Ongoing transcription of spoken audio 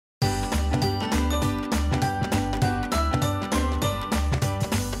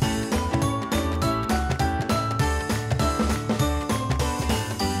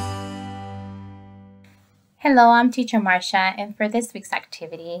Hello, I'm Teacher Marcia, and for this week's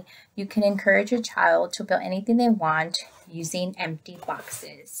activity, you can encourage your child to build anything they want using empty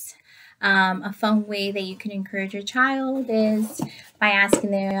boxes. A fun way that you can encourage your child is by asking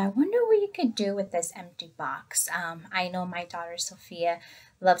them, I wonder what you could do with this empty box. I know my daughter Sophia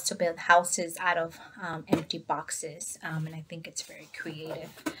loves to build houses out of empty boxes, and I think it's very creative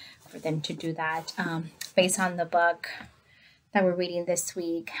for them to do that. Based on the book that we're reading this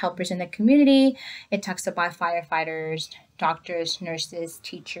week, Helpers in the Community. It talks about firefighters, doctors, nurses,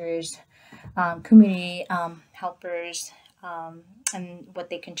 teachers, community helpers, and what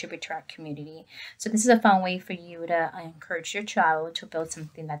they contribute to our community. So this is a fun way for you to encourage your child to build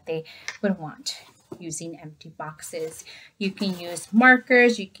something that they would want using empty boxes. You can use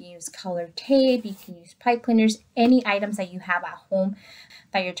markers, you can use colored tape, you can use pipe cleaners, any items that you have at home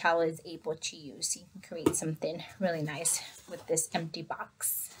that your child is able to use. You can create something really nice with this empty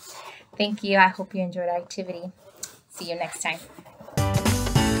box. Thank you. I hope you enjoyed our activity. See you next time.